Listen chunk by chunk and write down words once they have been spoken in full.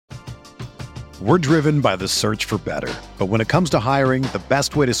We're driven by the search for better. But when it comes to hiring, the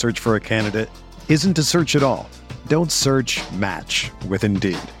best way to search for a candidate isn't to search at all. Don't search, match with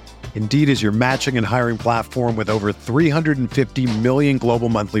Indeed. Indeed is your matching and hiring platform with over 350 million global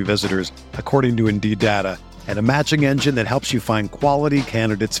monthly visitors, according to Indeed data, and a matching engine that helps you find quality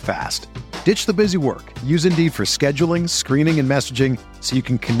candidates fast. Ditch the busy work. Use Indeed for scheduling, screening, and messaging so you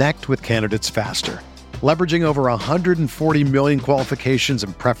can connect with candidates faster. Leveraging over 140 million qualifications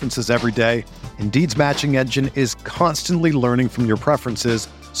and preferences every day, Indeed's matching engine is constantly learning from your preferences,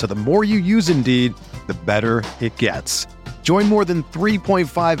 so the more you use Indeed, the better it gets. Join more than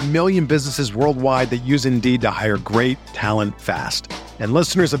 3.5 million businesses worldwide that use Indeed to hire great talent fast. And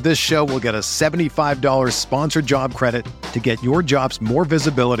listeners of this show will get a $75 sponsored job credit to get your jobs more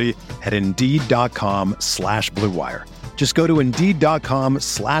visibility at Indeed.com/Blue Wire. Just go to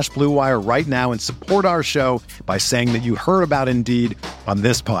Indeed.com/Blue Wire right now and support our show by saying that you heard about Indeed on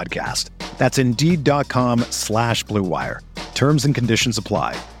this podcast. That's Indeed.com/Blue Wire. Terms and conditions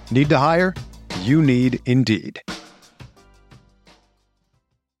apply. Need to hire? You need Indeed.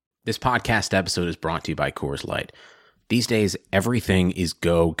 This podcast episode is brought to you by Coors Light. These days, everything is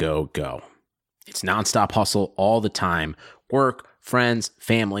go, go, go. It's nonstop hustle all the time. Work, friends,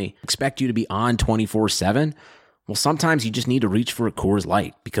 family expect you to be on 24/7. Well, sometimes you just need to reach for a Coors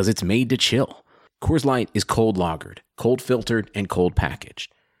Light because it's made to chill. Coors Light is cold lagered, cold filtered, and cold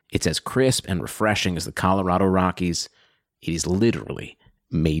packaged. It's as crisp and refreshing as the Colorado Rockies. It is literally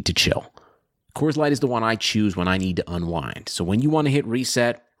made to chill. Coors Light is the one I choose when I need to unwind. So when you want to hit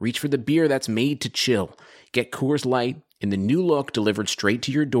reset, reach for the beer that's made to chill. Get Coors Light in the new look delivered straight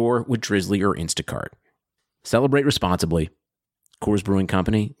to your door with Drizzly or Instacart. Celebrate responsibly. Coors Brewing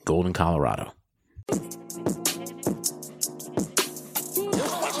Company, Golden, Colorado.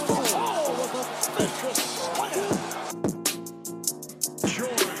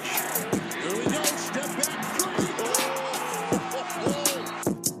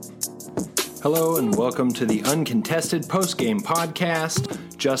 Hello and welcome to the Uncontested Postgame Podcast.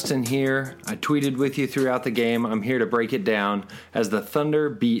 Justin here. I tweeted with you throughout the game. I'm here to break it down as the Thunder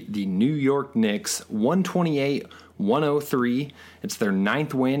beat the New York Knicks 128-103. It's their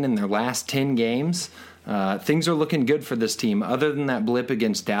 9th win in their last 10 games. Things are looking good for this team. Other than that blip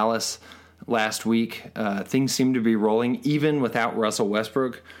against Dallas last week, things seem to be rolling even without Russell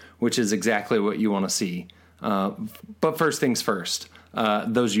Westbrook, which is exactly what you want to see. But first things first,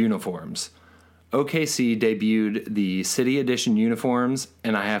 those uniforms. OKC debuted the City Edition uniforms,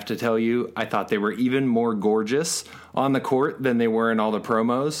 and I have to tell you, I thought they were even more gorgeous on the court than they were in all the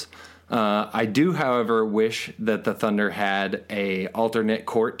promos. I do, however, wish that the Thunder had a alternate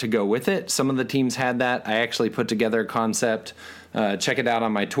court to go with it. Some of the teams had that. I actually put together a concept. Check it out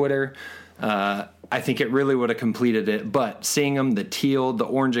on my Twitter. I think it really would have completed it, but seeing them, the teal, the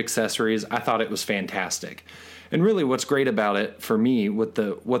orange accessories, I thought it was fantastic. And really what's great about it for me, what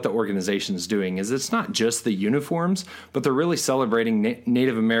the organization is doing, is it's not just the uniforms, but they're really celebrating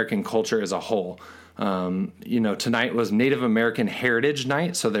Native American culture as a whole. Tonight was Native American Heritage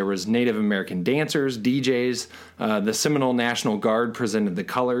Night, so there was Native American dancers, DJs, the Seminole National Guard presented the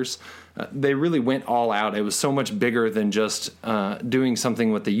colors. They really went all out. It was so much bigger than just doing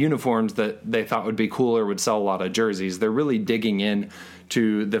something with the uniforms that they thought would be cool or would sell a lot of jerseys. They're really digging in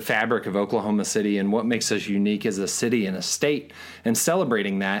to the fabric of Oklahoma City and what makes us unique as a city and a state, and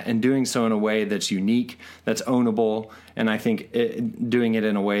celebrating that and doing so in a way that's unique, that's ownable, and I think doing it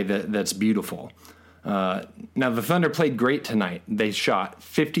in a way that's beautiful. Now, the Thunder played great tonight. They shot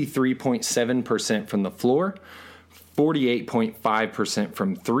 53.7% from the floor, 48.5%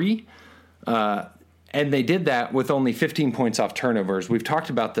 from three, and they did that with only 15 points off turnovers. We've talked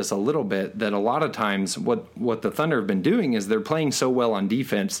about this a little bit, that a lot of times what the Thunder have been doing is they're playing so well on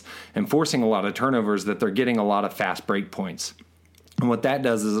defense and forcing a lot of turnovers that they're getting a lot of fast break points. And what that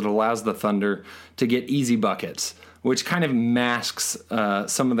does is it allows the Thunder to get easy buckets, which kind of masks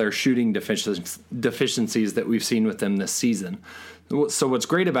some of their shooting deficiencies that we've seen with them this season. So what's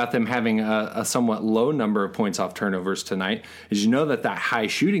great about them having a somewhat low number of points off turnovers tonight is that high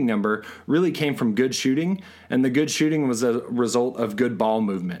shooting number really came from good shooting, and the good shooting was a result of good ball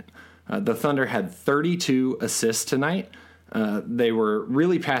movement. The Thunder had 32 assists tonight. They were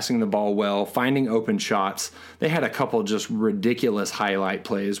really passing the ball well, finding open shots. They had a couple just ridiculous highlight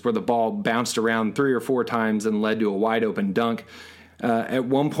plays where the ball bounced around 3 or 4 times and led to a wide open dunk. At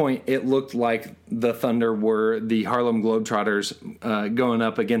one point, it looked like the Thunder were the Harlem Globetrotters going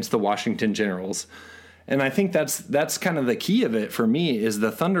up against the Washington Generals. And I think that's kind of the key of it for me is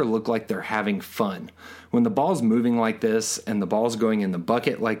the Thunder look like they're having fun. When the ball's moving like this and the ball's going in the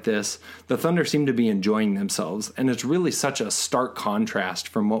bucket like this, the Thunder seem to be enjoying themselves. And it's really such a stark contrast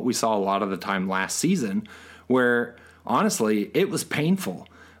from what we saw a lot of the time last season, where honestly, it was painful.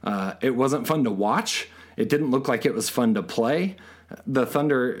 It wasn't fun to watch. It didn't look like it was fun to play. The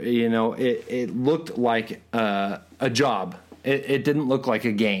Thunder, it looked like a job. It didn't look like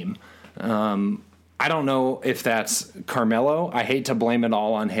a game. I don't know if that's Carmelo. I hate to blame it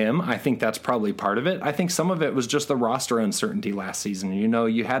all on him. I think that's probably part of it. I think some of it was just the roster uncertainty last season.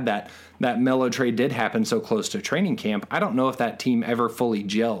 You had that Melo trade did happen so close to training camp. I don't know if that team ever fully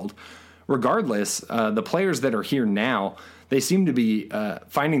gelled. Regardless, the players that are here now, they seem to be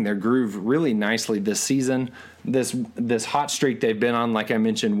finding their groove really nicely this season. This hot streak they've been on, like I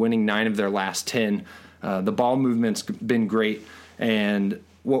mentioned, winning 9 of their last 10. The ball movement's been great, and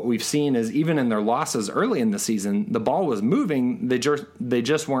what we've seen is even in their losses early in the season, the ball was moving. They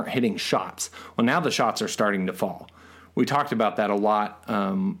just weren't hitting shots. Well, now the shots are starting to fall. We talked about that a lot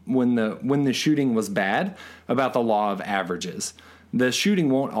when the shooting was bad, about the law of averages. The shooting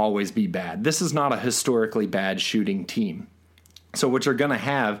won't always be bad. This is not a historically bad shooting team. So what you're going to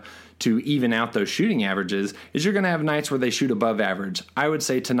have to even out those shooting averages is you're going to have nights where they shoot above average. I would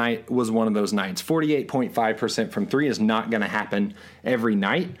say tonight was one of those nights. 48.5% from three is not going to happen every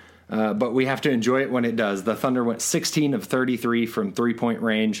night, but we have to enjoy it when it does. The Thunder went 16 of 33 from three-point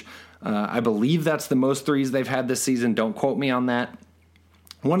range. I believe that's the most threes they've had this season. Don't quote me on that.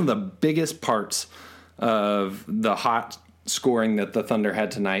 One of the biggest parts of the hot scoring that the Thunder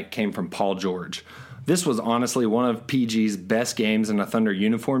had tonight came from Paul George. This was honestly one of PG's best games in a Thunder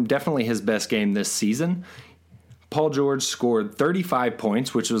uniform, definitely his best game this season. Paul George scored 35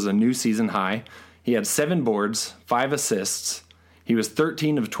 points, which was a new season high. He had 7 boards, 5 assists. He was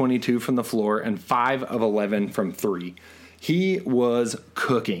 13 of 22 from the floor and 5 of 11 from 3. He was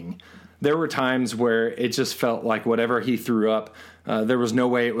cooking. There were times where it just felt like whatever he threw up, there was no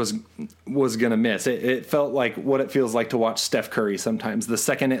way it was going to miss. It felt like what it feels like to watch Steph Curry sometimes. The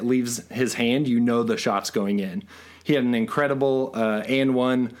second it leaves his hand, the shot's going in. He had an incredible and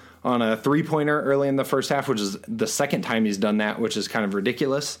one on a three-pointer early in the first half, which is the second time he's done that, which is kind of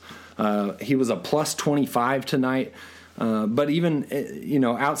ridiculous. He was a plus 25 tonight. But even,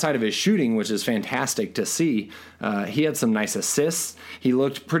 outside of his shooting, which is fantastic to see, he had some nice assists. He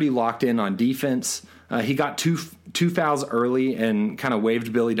looked pretty locked in on defense. He got two fouls early and kind of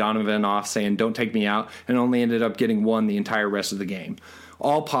waved Billy Donovan off saying, "Don't take me out," and only ended up getting 1 the entire rest of the game.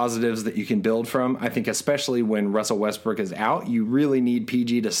 All positives that you can build from. I think especially when Russell Westbrook is out, you really need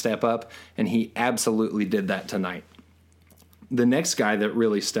PG to step up, and he absolutely did that tonight. The next guy that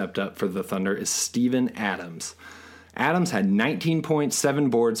really stepped up for the Thunder is Steven Adams. Adams had 19 points, 7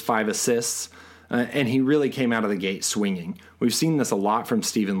 boards, 5 assists, and he really came out of the gate swinging. We've seen this a lot from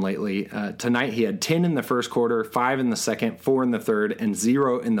Steven lately. Tonight he had 10 in the first quarter, 5 in the second, 4 in the third, and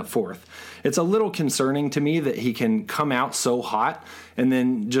 0 in the fourth. It's a little concerning to me that he can come out so hot and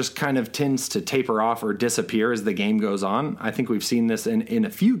then just kind of tends to taper off or disappear as the game goes on. I think we've seen this in a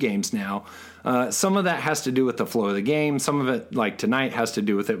few games now. Some of that has to do with the flow of the game. Some of it, like tonight, has to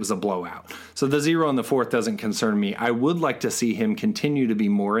do with it was a blowout. So the 0 in the fourth doesn't concern me. I would like to see him continue to be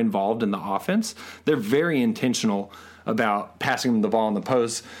more involved in the offense. They're very intentional about passing him the ball in the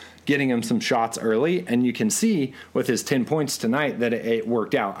post, getting him some shots early, and you can see with his 10 points tonight that it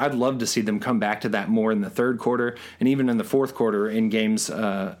worked out. I'd love to see them come back to that more in the third quarter and even in the fourth quarter in games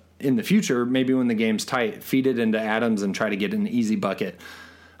in the future, maybe when the game's tight, feed it into Adams and try to get an easy bucket.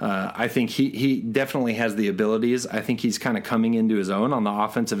 I think he definitely has the abilities. I think he's kind of coming into his own on the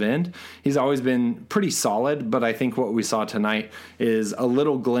offensive end. He's always been pretty solid, but I think what we saw tonight is a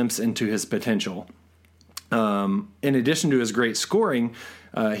little glimpse into his potential. In addition to his great scoring,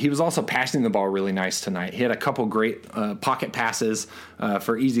 he was also passing the ball really nice tonight. He had a couple great pocket passes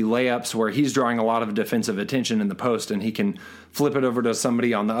for easy layups where he's drawing a lot of defensive attention in the post, and he can flip it over to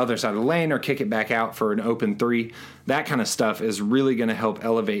somebody on the other side of the lane or kick it back out for an open 3. That kind of stuff is really going to help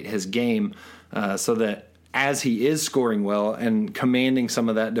elevate his game so that as he is scoring well and commanding some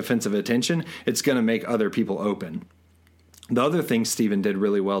of that defensive attention, it's going to make other people open. The other thing Steven did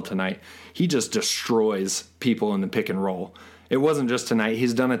really well tonight, he just destroys people in the pick and roll. It wasn't just tonight.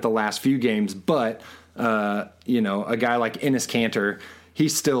 He's done it the last few games, but, a guy like Enes Kanter, he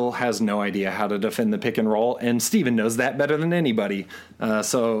still has no idea how to defend the pick and roll, and Steven knows that better than anybody.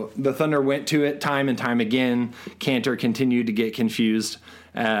 So the Thunder went to it time and time again. Kanter continued to get confused.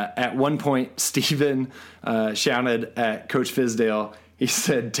 At one point, Steven shouted at Coach Fizdale. He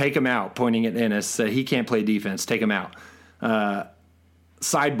said, "Take him out," pointing at Enes. Said, "He can't play defense. Take him out."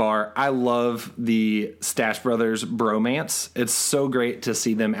 sidebar, I love the Stash Brothers bromance. It's so great to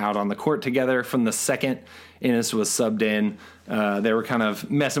see them out on the court together. From the second Ennis was subbed in, they were kind of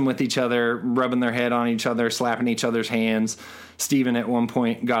messing with each other, rubbing their head on each other, slapping each other's hands. Steven at one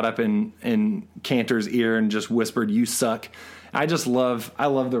point got up in Cantor's ear and just whispered, "You suck." I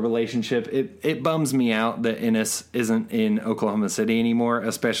love the relationship. It bums me out that Ennis isn't in Oklahoma City anymore,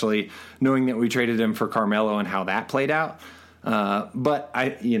 especially knowing that we traded him for Carmelo and how that played out. But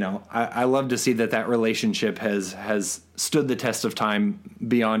I love to see that relationship has stood the test of time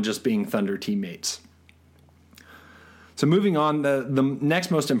beyond just being Thunder teammates. So moving on, the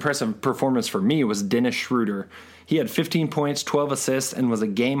next most impressive performance for me was Dennis Schroeder. He had 15 points, 12 assists, and was a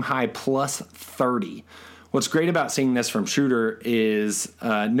game-high plus 30. What's great about seeing this from Schroeder is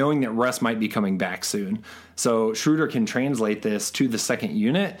knowing that Russ might be coming back soon. So Schroeder can translate this to the second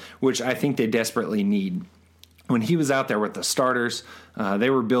unit, which I think they desperately need. When he was out there with the starters, they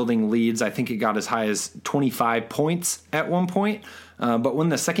were building leads. I think it got as high as 25 points at one point. But when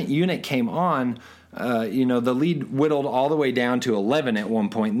the second unit came on, the lead whittled all the way down to 11 at one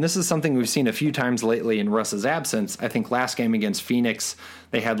point. And this is something we've seen a few times lately in Russ's absence. I think last game against Phoenix,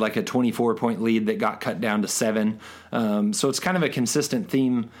 they had like a 24-point lead that got cut down to 7. So it's kind of a consistent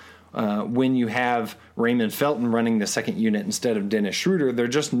theme. When you have Raymond Felton running the second unit instead of Dennis Schroeder, they're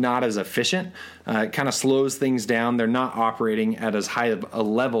just not as efficient. It kind of slows things down. They're not operating at as high of a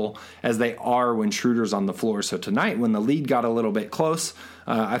level as they are when Schroeder's on the floor. So tonight, when the lead got a little bit close,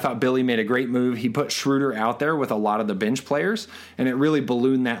 I thought Billy made a great move. He put Schroeder out there with a lot of the bench players, and it really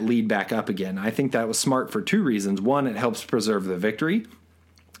ballooned that lead back up again. I think that was smart for 2 reasons. One, it helps preserve the victory.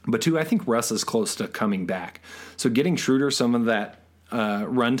 But 2, I think Russ is close to coming back. So getting Schroeder some of that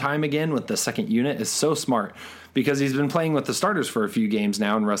run time again with the second unit is so smart, because he's been playing with the starters for a few games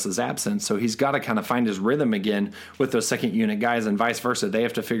now in Russ's absence. So he's got to kind of find his rhythm again with those second unit guys, and vice versa. They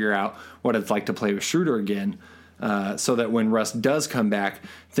have to figure out what it's like to play with Schroeder again, so that when Russ does come back,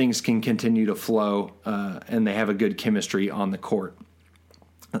 things can continue to flow and they have a good chemistry on the court.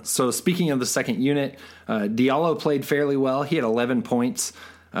 So speaking of the second unit, Diallo played fairly well. He had 11 points.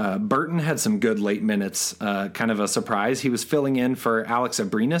 Burton had some good late minutes, kind of a surprise. He was filling in for Alex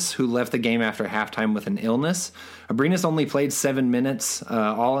Abrinas, who left the game after halftime with an illness. Abrinas only played 7 minutes,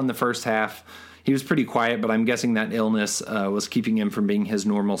 all in the first half. He was pretty quiet, but I'm guessing that illness was keeping him from being his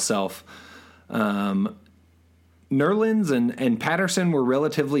normal self. Nerlens and Patterson were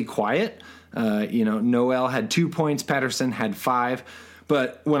relatively quiet. Noel had 2 points, Patterson had 5.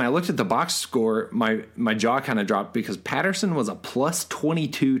 But when I looked at the box score, my jaw kind of dropped, because Patterson was a plus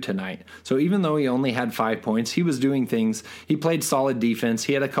 22 tonight. So even though he only had 5 points, he was doing things. He played solid defense.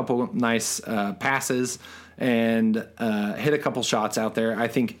 He had a couple nice passes and hit a couple shots out there. I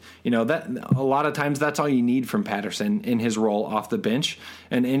think, that a lot of times that's all you need from Patterson in his role off the bench.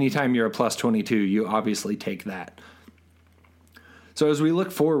 And anytime you're a plus 22, you obviously take that. So as we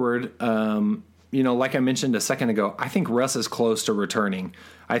look forward, like I mentioned a second ago, I think Russ is close to returning.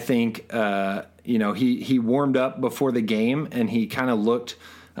 I think, he warmed up before the game and he kind of looked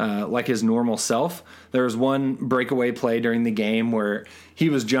like his normal self. There was one breakaway play during the game where he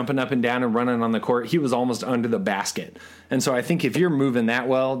was jumping up and down and running on the court. He was almost under the basket. And so I think if you're moving that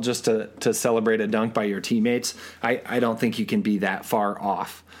well just to celebrate a dunk by your teammates, I don't think you can be that far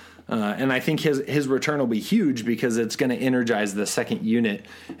off. And I think his return will be huge, because it's going to energize the second unit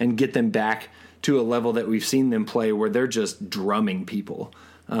and get them back to a level that we've seen them play, where they're just drumming people.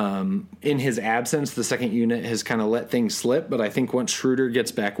 In his absence, the second unit has kind of let things slip, but I think once Schroeder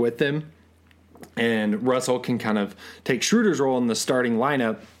gets back with them and Russell can kind of take Schroeder's role in the starting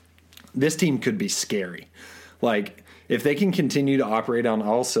lineup, this team could be scary. Like, if they can continue to operate on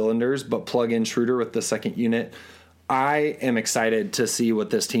all cylinders but plug in Schroeder with the second unit, I am excited to see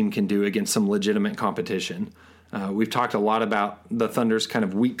what this team can do against some legitimate competition. We've talked a lot about the Thunder's kind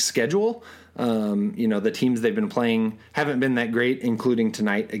of weak schedule. The teams they've been playing haven't been that great, including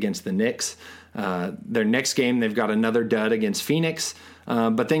tonight against the Knicks. Their next game, they've got another dud against Phoenix.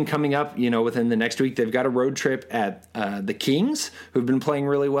 But then coming up, within the next week, they've got a road trip at the Kings, who've been playing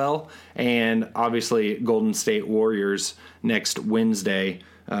really well, and obviously Golden State Warriors next Wednesday.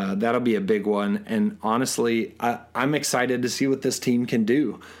 That'll be a big one. And honestly, I'm excited to see what this team can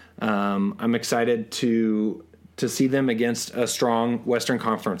do. I'm excited to see them against a strong Western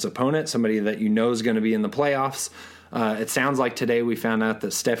Conference opponent, somebody that is going to be in the playoffs. It sounds like today we found out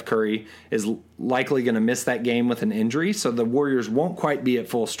that Steph Curry is likely going to miss that game with an injury, so the Warriors won't quite be at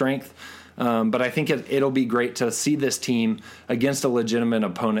full strength. But I think it'll be great to see this team against a legitimate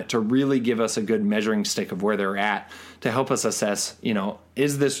opponent to really give us a good measuring stick of where they're at, to help us assess,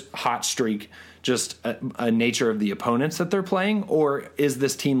 is this hot streak just a nature of the opponents that they're playing, or is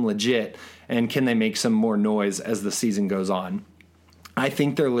this team legit and can they make some more noise as the season goes on? I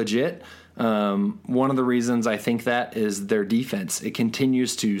think they're legit. One of the reasons I think that is their defense. It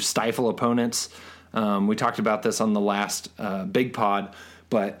continues to stifle opponents. We talked about this on the last Big Pod,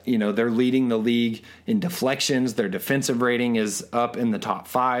 but they're leading the league in deflections. Their defensive rating is up in the top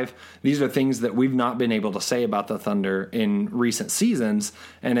 5. These are things that we've not been able to say about the Thunder in recent seasons,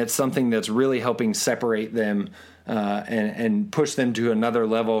 and it's something that's really helping separate them and push them to another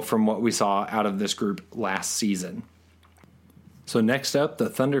level from what we saw out of this group last season. So next up, the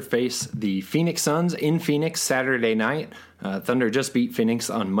Thunder face the Phoenix Suns in Phoenix Saturday night. Thunder just beat Phoenix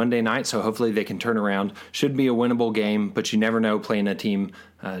on Monday night, so hopefully they can turn around. Should be a winnable game, but you never know. Playing a team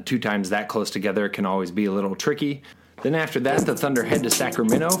 2 times that close together can always be a little tricky. Then after that, the Thunder head to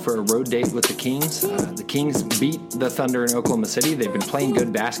Sacramento for a road date with the Kings. The Kings beat the Thunder in Oklahoma City. They've been playing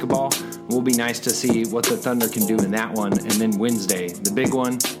good basketball. It will be nice to see what the Thunder can do in that one. And then Wednesday, the big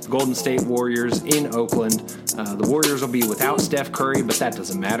one, Golden State Warriors in Oakland. The Warriors will be without Steph Curry, but that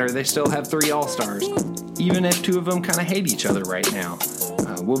doesn't matter. They still have 3 All-Stars, even if 2 of them kind of hate each other right now.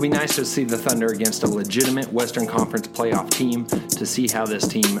 Will be nice to see the Thunder against a legitimate Western Conference playoff team to see how this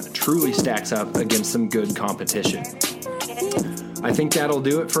team truly stacks up against some good competition. I think that'll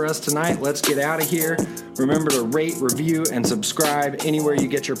do it for us tonight. Let's get out of here. Remember to rate, review, and subscribe anywhere you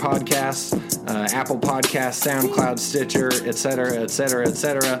get your podcasts. Apple Podcasts, SoundCloud, Stitcher, etc., etc.,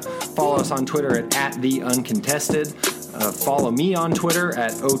 etc. Follow us on Twitter at @TheUncontested. Follow me on Twitter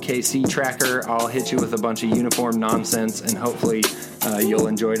at OKC Tracker. I'll hit you with a bunch of uniform nonsense, and hopefully you'll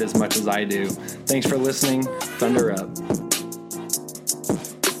enjoy it as much as I do. Thanks for listening. Thunder up.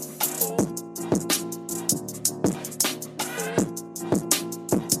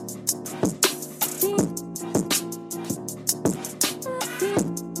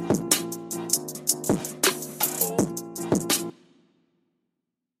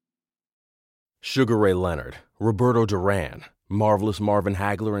 Sugar Ray Leonard, Roberto Duran, Marvelous Marvin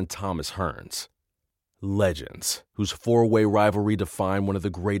Hagler, and Thomas Hearns. Legends, whose 4-way rivalry defined one of the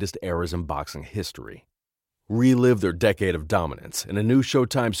greatest eras in boxing history. Relive their decade of dominance in a new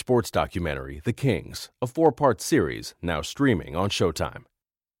Showtime sports documentary, The Kings, a 4-part series now streaming on Showtime.